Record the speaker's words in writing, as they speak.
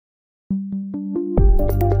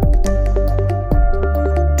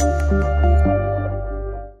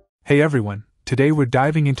Hey everyone, today we're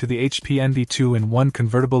diving into the HP Envy 2-in-1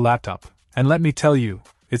 convertible laptop, and let me tell you,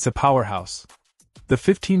 it's a powerhouse. The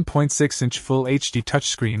 15.6-inch Full HD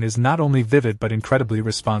touchscreen is not only vivid but incredibly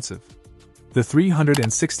responsive. The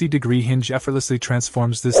 360-degree hinge effortlessly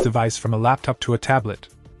transforms this device from a laptop to a tablet,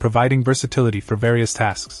 providing versatility for various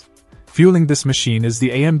tasks. Fueling this machine is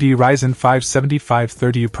the AMD Ryzen 5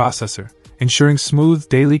 7530U processor, ensuring smooth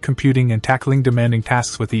daily computing and tackling demanding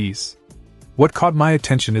tasks with ease. What caught my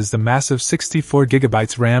attention is the massive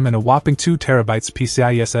 64GB RAM and a whopping 2TB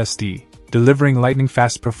PCIe SSD, delivering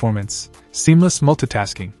lightning-fast performance, seamless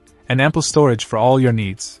multitasking, and ample storage for all your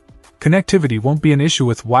needs. Connectivity won't be an issue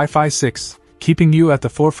with Wi-Fi 6, keeping you at the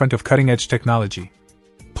forefront of cutting-edge technology.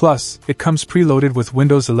 Plus, it comes preloaded with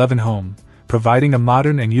Windows 11 Home, providing a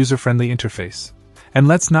modern and user-friendly interface. And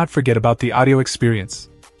let's not forget about the audio experience.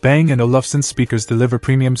 Bang & Olufsen speakers deliver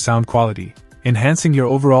premium sound quality, enhancing your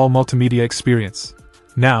overall multimedia experience.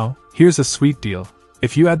 Now, here's a sweet deal.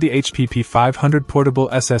 If you add the HP P500 portable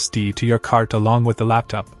SSD to your cart along with the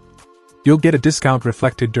laptop, you'll get a discount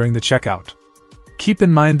reflected during the checkout. Keep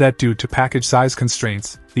in mind that due to package size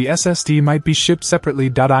constraints, the SSD might be shipped separately.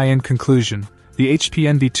 In conclusion, the HP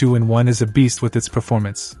Envy 2-in-1 is a beast with its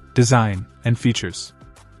performance, design, and features.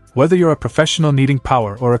 Whether you're a professional needing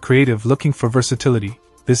power or a creative looking for versatility,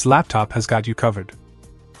 this laptop has got you covered.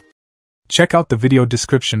 Check out the video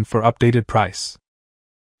description for updated price.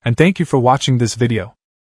 And thank you for watching this video.